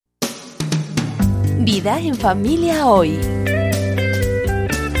Vida en familia hoy.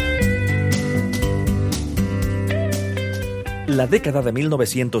 La década de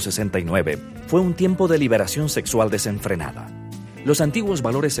 1969 fue un tiempo de liberación sexual desenfrenada. Los antiguos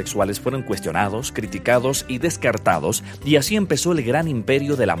valores sexuales fueron cuestionados, criticados y descartados, y así empezó el gran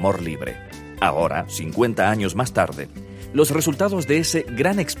imperio del amor libre. Ahora, 50 años más tarde, los resultados de ese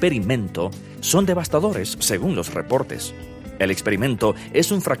gran experimento son devastadores, según los reportes. El experimento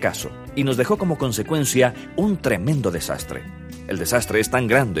es un fracaso y nos dejó como consecuencia un tremendo desastre. El desastre es tan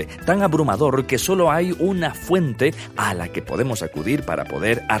grande, tan abrumador, que solo hay una fuente a la que podemos acudir para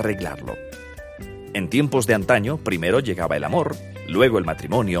poder arreglarlo. En tiempos de antaño, primero llegaba el amor, luego el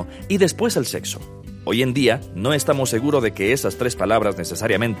matrimonio y después el sexo. Hoy en día, no estamos seguros de que esas tres palabras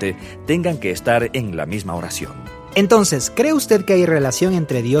necesariamente tengan que estar en la misma oración. Entonces, ¿cree usted que hay relación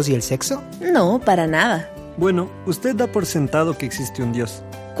entre Dios y el sexo? No, para nada. Bueno, usted da por sentado que existe un Dios.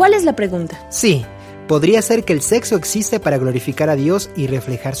 ¿Cuál es la pregunta? Sí, podría ser que el sexo existe para glorificar a Dios y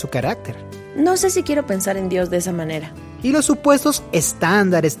reflejar su carácter. No sé si quiero pensar en Dios de esa manera. ¿Y los supuestos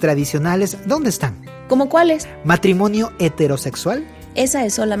estándares tradicionales dónde están? ¿Cómo cuáles? ¿Matrimonio heterosexual? Esa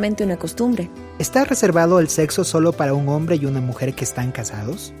es solamente una costumbre. ¿Está reservado el sexo solo para un hombre y una mujer que están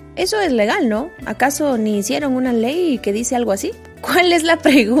casados? Eso es legal, ¿no? ¿Acaso ni hicieron una ley que dice algo así? ¿Cuál es la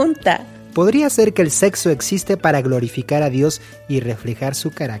pregunta? ¿Podría ser que el sexo existe para glorificar a Dios y reflejar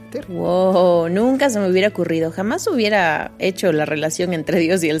su carácter? Wow, nunca se me hubiera ocurrido. Jamás hubiera hecho la relación entre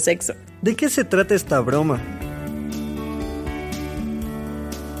Dios y el sexo. ¿De qué se trata esta broma?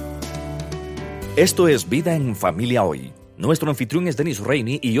 Esto es Vida en Familia Hoy. Nuestro anfitrión es Denis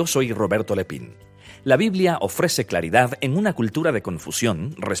Reini y yo soy Roberto Lepín. La Biblia ofrece claridad en una cultura de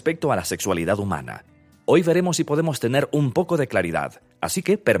confusión respecto a la sexualidad humana. Hoy veremos si podemos tener un poco de claridad, así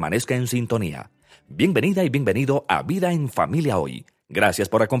que permanezca en sintonía. Bienvenida y bienvenido a Vida en Familia Hoy. Gracias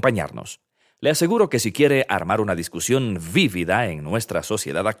por acompañarnos. Le aseguro que si quiere armar una discusión vívida en nuestra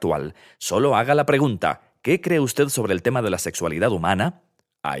sociedad actual, solo haga la pregunta: ¿qué cree usted sobre el tema de la sexualidad humana?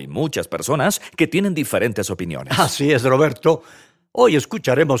 Hay muchas personas que tienen diferentes opiniones. Así es, Roberto. Hoy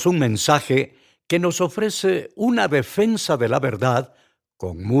escucharemos un mensaje que nos ofrece una defensa de la verdad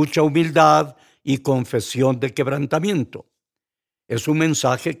con mucha humildad y confesión de quebrantamiento. Es un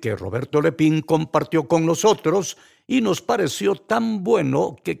mensaje que Roberto Lepín compartió con nosotros y nos pareció tan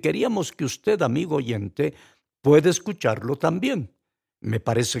bueno que queríamos que usted, amigo oyente, pueda escucharlo también. Me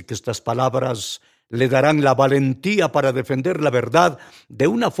parece que estas palabras le darán la valentía para defender la verdad de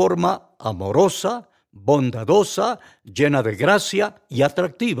una forma amorosa, bondadosa, llena de gracia y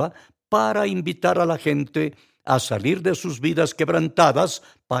atractiva para invitar a la gente a salir de sus vidas quebrantadas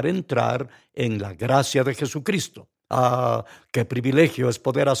para entrar en la gracia de Jesucristo. ¡Ah, qué privilegio es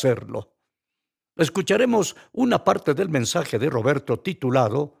poder hacerlo! Escucharemos una parte del mensaje de Roberto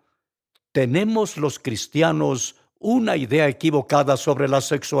titulado ¿Tenemos los cristianos una idea equivocada sobre la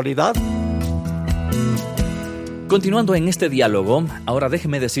sexualidad? Continuando en este diálogo, ahora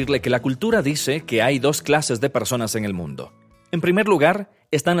déjeme decirle que la cultura dice que hay dos clases de personas en el mundo. En primer lugar,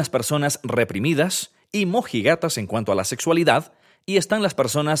 están las personas reprimidas y mojigatas en cuanto a la sexualidad, y están las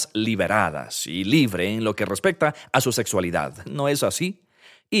personas liberadas y libres en lo que respecta a su sexualidad. ¿No es así?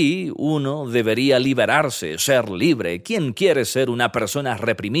 Y uno debería liberarse, ser libre. ¿Quién quiere ser una persona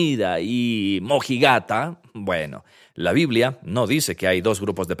reprimida y mojigata? Bueno, la Biblia no dice que hay dos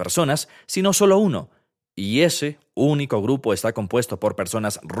grupos de personas, sino solo uno. Y ese único grupo está compuesto por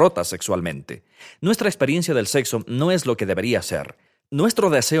personas rotas sexualmente. Nuestra experiencia del sexo no es lo que debería ser. Nuestro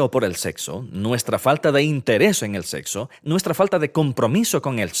deseo por el sexo, nuestra falta de interés en el sexo, nuestra falta de compromiso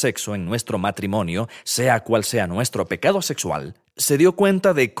con el sexo en nuestro matrimonio, sea cual sea nuestro pecado sexual, ¿se dio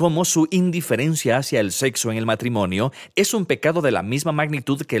cuenta de cómo su indiferencia hacia el sexo en el matrimonio es un pecado de la misma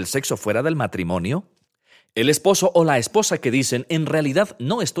magnitud que el sexo fuera del matrimonio? El esposo o la esposa que dicen, en realidad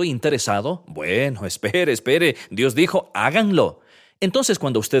no estoy interesado. Bueno, espere, Dios dijo, háganlo. Entonces,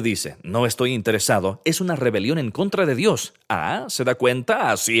 cuando usted dice, no estoy interesado, es una rebelión en contra de Dios. Ah, ¿se da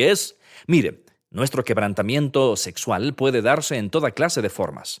cuenta? Así es. Mire, nuestro quebrantamiento sexual puede darse en toda clase de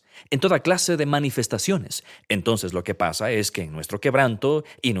formas, en toda clase de manifestaciones. Entonces, lo que pasa es que en nuestro quebranto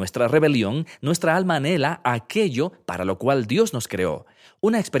y nuestra rebelión, nuestra alma anhela aquello para lo cual Dios nos creó.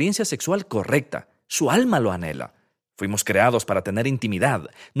 Una experiencia sexual correcta. Su alma lo anhela. Fuimos creados para tener intimidad.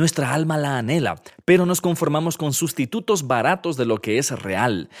 Nuestra alma la anhela, pero nos conformamos con sustitutos baratos de lo que es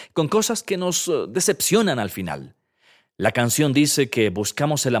real, con cosas que nos decepcionan al final. La canción dice que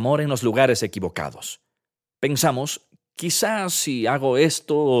buscamos el amor en los lugares equivocados. Pensamos, quizás si hago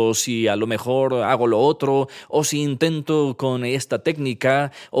esto, o si a lo mejor hago lo otro, o si intento con esta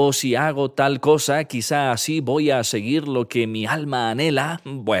técnica, o si hago tal cosa, quizá así voy a seguir lo que mi alma anhela.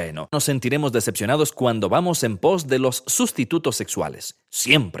 Bueno, nos sentiremos decepcionados cuando vamos en pos de los sustitutos sexuales.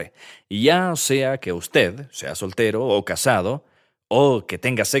 Siempre. Ya sea que usted sea soltero o casado, o que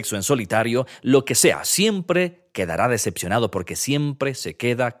tenga sexo en solitario, lo que sea, siempre quedará decepcionado porque siempre se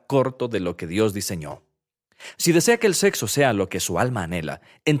queda corto de lo que Dios diseñó. Si desea que el sexo sea lo que su alma anhela,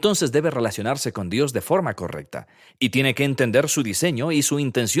 entonces debe relacionarse con Dios de forma correcta y tiene que entender su diseño y su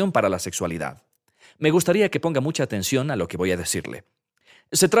intención para la sexualidad. Me gustaría que ponga mucha atención a lo que voy a decirle.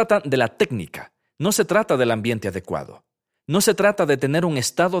 Se trata de la técnica, no se trata del ambiente adecuado. No se trata de tener un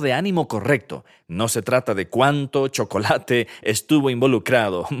estado de ánimo correcto. No se trata de cuánto chocolate estuvo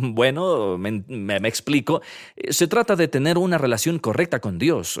involucrado. Bueno, me explico. Se trata de tener una relación correcta con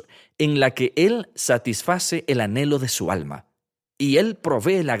Dios, en la que Él satisface el anhelo de su alma. Y Él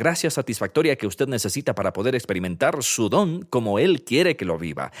provee la gracia satisfactoria que usted necesita para poder experimentar su don como Él quiere que lo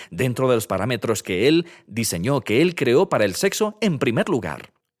viva, dentro de los parámetros que Él diseñó, que Él creó para el sexo en primer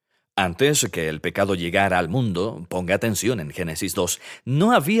lugar. Antes que el pecado llegara al mundo, ponga atención en Génesis 2,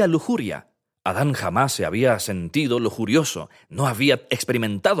 no había lujuria. Adán jamás se había sentido lujurioso, no había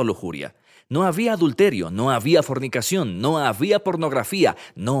experimentado lujuria. No había adulterio, no había fornicación, no había pornografía,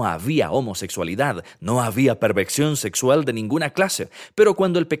 no había homosexualidad, no había perversión sexual de ninguna clase. Pero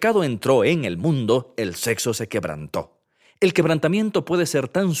cuando el pecado entró en el mundo, el sexo se quebrantó. El quebrantamiento puede ser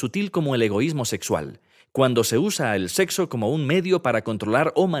tan sutil como el egoísmo sexual, cuando se usa el sexo como un medio para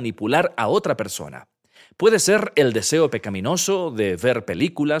controlar o manipular a otra persona. Puede ser el deseo pecaminoso de ver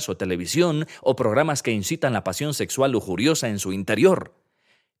películas o televisión o programas que incitan la pasión sexual lujuriosa en su interior.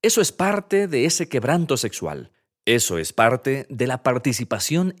 Eso es parte de ese quebranto sexual. Eso es parte de la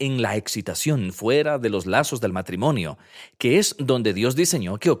participación en la excitación fuera de los lazos del matrimonio, que es donde Dios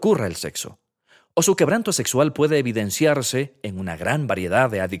diseñó que ocurra el sexo. O su quebranto sexual puede evidenciarse en una gran variedad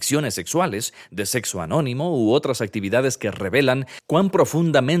de adicciones sexuales, de sexo anónimo u otras actividades que revelan cuán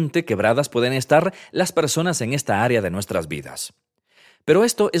profundamente quebradas pueden estar las personas en esta área de nuestras vidas. Pero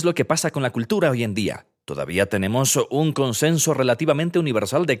esto es lo que pasa con la cultura hoy en día. Todavía tenemos un consenso relativamente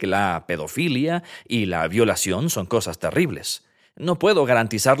universal de que la pedofilia y la violación son cosas terribles. No puedo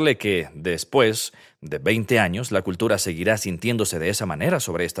garantizarle que, después de 20 años, la cultura seguirá sintiéndose de esa manera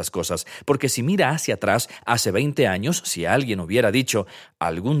sobre estas cosas, porque si mira hacia atrás, hace 20 años, si alguien hubiera dicho,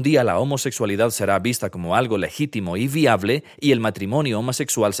 algún día la homosexualidad será vista como algo legítimo y viable, y el matrimonio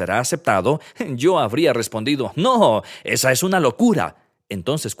homosexual será aceptado, yo habría respondido, no, esa es una locura.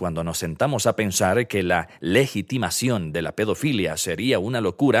 Entonces, cuando nos sentamos a pensar que la legitimación de la pedofilia sería una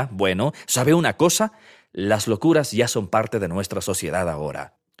locura, bueno, ¿sabe una cosa? Las locuras ya son parte de nuestra sociedad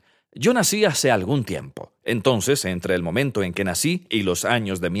ahora. Yo nací hace algún tiempo. Entonces, entre el momento en que nací y los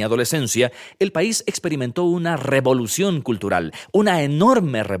años de mi adolescencia, el país experimentó una revolución cultural, una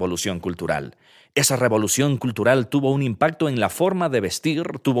enorme revolución cultural. Esa revolución cultural tuvo un impacto en la forma de vestir,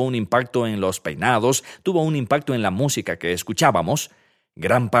 tuvo un impacto en los peinados, tuvo un impacto en la música que escuchábamos.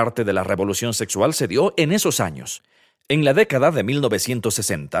 Gran parte de la revolución sexual se dio en esos años. En la década de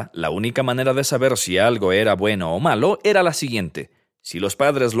 1960, la única manera de saber si algo era bueno o malo era la siguiente. Si los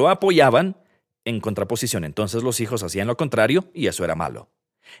padres lo apoyaban, en contraposición entonces los hijos hacían lo contrario y eso era malo.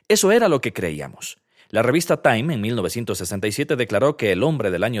 Eso era lo que creíamos. La revista Time en 1967 declaró que el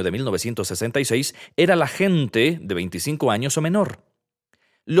hombre del año de 1966 era la gente de 25 años o menor.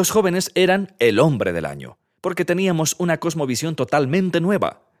 Los jóvenes eran el hombre del año, porque teníamos una cosmovisión totalmente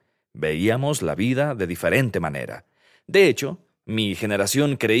nueva. Veíamos la vida de diferente manera. De hecho, mi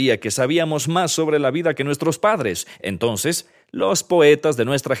generación creía que sabíamos más sobre la vida que nuestros padres. Entonces, los poetas de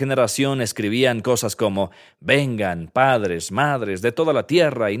nuestra generación escribían cosas como «Vengan, padres, madres de toda la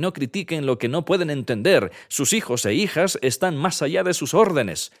tierra, y no critiquen lo que no pueden entender. Sus hijos e hijas están más allá de sus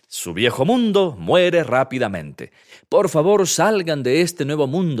órdenes. Su viejo mundo muere rápidamente. Por favor, salgan de este nuevo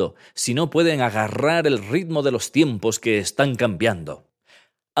mundo, si no pueden agarrar el ritmo de los tiempos que están cambiando».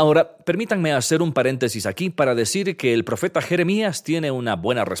 Ahora, permítanme hacer un paréntesis aquí para decir que el profeta Jeremías tiene una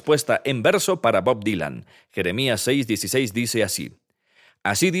buena respuesta en verso para Bob Dylan. Jeremías 6:16 dice así: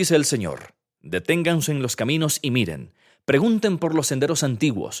 «Así dice el Señor, deténganse en los caminos y miren, pregunten por los senderos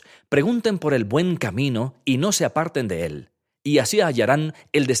antiguos, pregunten por el buen camino y no se aparten de él, y así hallarán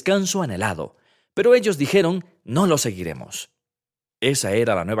el descanso anhelado». Pero ellos dijeron, no lo seguiremos. Esa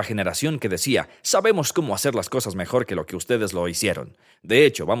era la nueva generación que decía, sabemos cómo hacer las cosas mejor que lo que ustedes lo hicieron. De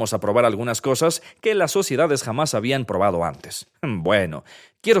hecho, vamos a probar algunas cosas que las sociedades jamás habían probado antes. Bueno,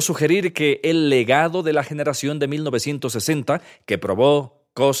 quiero sugerir que el legado de la generación de 1960, que probó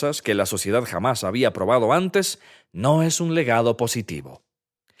cosas que la sociedad jamás había probado antes, no es un legado positivo.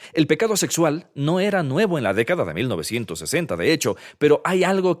 El pecado sexual no era nuevo en la década de 1960, de hecho, pero hay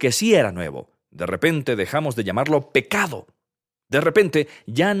algo que sí era nuevo. De repente dejamos de llamarlo pecado. De repente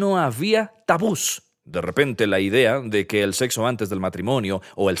ya no había tabús. De repente la idea de que el sexo antes del matrimonio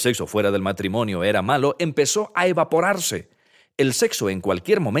o el sexo fuera del matrimonio era malo empezó a evaporarse. El sexo en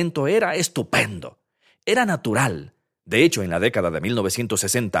cualquier momento era estupendo. Era natural. De hecho, en la década de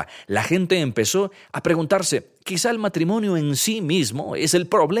 1960, la gente empezó a preguntarse, quizá el matrimonio en sí mismo es el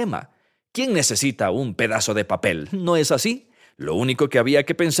problema. ¿Quién necesita un pedazo de papel? ¿No es así? Lo único que había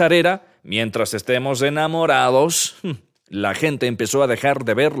que pensar era, mientras estemos enamorados, la gente empezó a dejar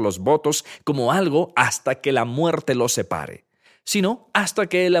de ver los votos como algo hasta que la muerte los separe, sino hasta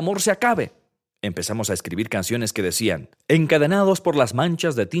que el amor se acabe. Empezamos a escribir canciones que decían, encadenados por las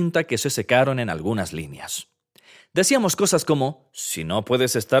manchas de tinta que se secaron en algunas líneas. Decíamos cosas como, si no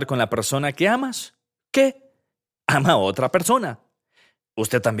puedes estar con la persona que amas, ¿qué? Ama a otra persona.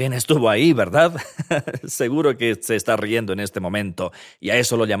 Usted también estuvo ahí, ¿verdad? Seguro que se está riendo en este momento, y a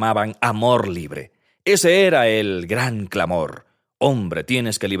eso lo llamaban amor libre. Ese era el gran clamor. Hombre,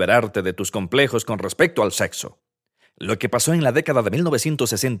 tienes que liberarte de tus complejos con respecto al sexo. Lo que pasó en la década de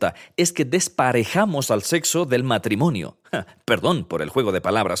 1960 es que desparejamos al sexo del matrimonio. Perdón por el juego de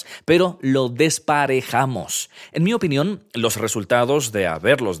palabras, pero lo desparejamos. En mi opinión, los resultados de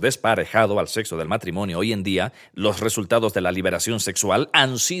haberlos desparejado al sexo del matrimonio hoy en día, los resultados de la liberación sexual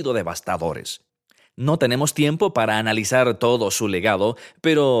han sido devastadores. No tenemos tiempo para analizar todo su legado,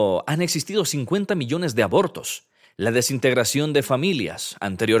 pero han existido 50 millones de abortos. La desintegración de familias.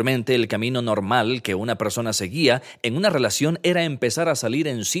 Anteriormente, el camino normal que una persona seguía en una relación era empezar a salir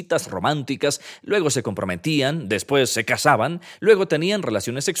en citas románticas, luego se comprometían, después se casaban, luego tenían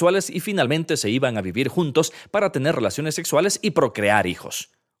relaciones sexuales y finalmente se iban a vivir juntos para tener relaciones sexuales y procrear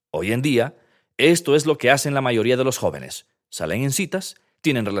hijos. Hoy en día, esto es lo que hacen la mayoría de los jóvenes. Salen en citas,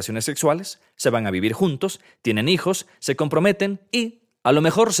 tienen relaciones sexuales, se van a vivir juntos, tienen hijos, se comprometen y a lo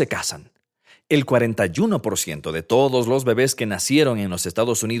mejor se casan. El 41% de todos los bebés que nacieron en los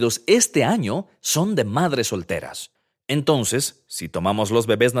Estados Unidos este año son de madres solteras. Entonces, si tomamos los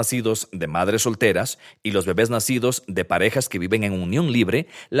bebés nacidos de madres solteras y los bebés nacidos de parejas que viven en unión libre,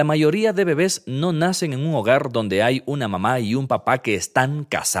 la mayoría de bebés no nacen en un hogar donde hay una mamá y un papá que están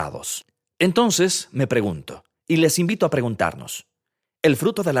casados. Entonces, me pregunto, y les invito a preguntarnos, ¿el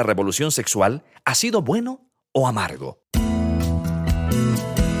fruto de la revolución sexual ha sido bueno o amargo?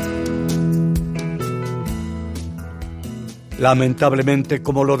 Lamentablemente,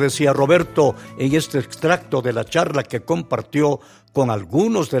 como lo decía Roberto en este extracto de la charla que compartió con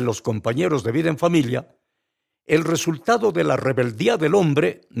algunos de los compañeros de Vida en Familia, el resultado de la rebeldía del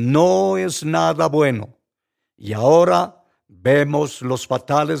hombre no es nada bueno. Y ahora vemos los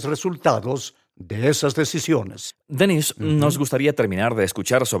fatales resultados de esas decisiones. Denis, nos gustaría terminar de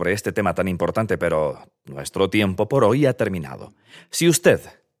escuchar sobre este tema tan importante, pero nuestro tiempo por hoy ha terminado. Si usted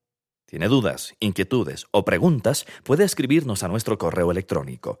tiene dudas, inquietudes o preguntas, puede escribirnos a nuestro correo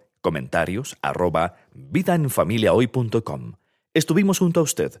electrónico comentarios@vidaenfamiliahoy.com. Estuvimos junto a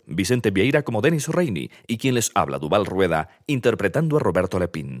usted, Vicente Vieira como Denis Reini, y quien les habla, Duval Rueda, interpretando a Roberto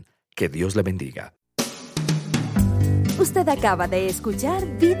Lepín. Que Dios le bendiga. Usted acaba de escuchar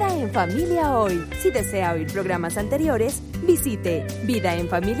Vida en Familia Hoy. Si desea oír programas anteriores, visite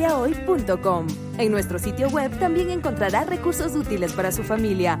vidaenfamiliahoy.com. En nuestro sitio web también encontrará recursos útiles para su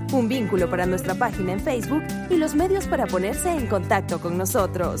familia, un vínculo para nuestra página en Facebook y los medios para ponerse en contacto con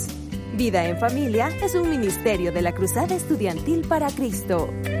nosotros. Vida en Familia es un ministerio de la Cruzada Estudiantil para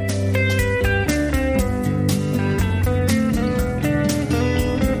Cristo.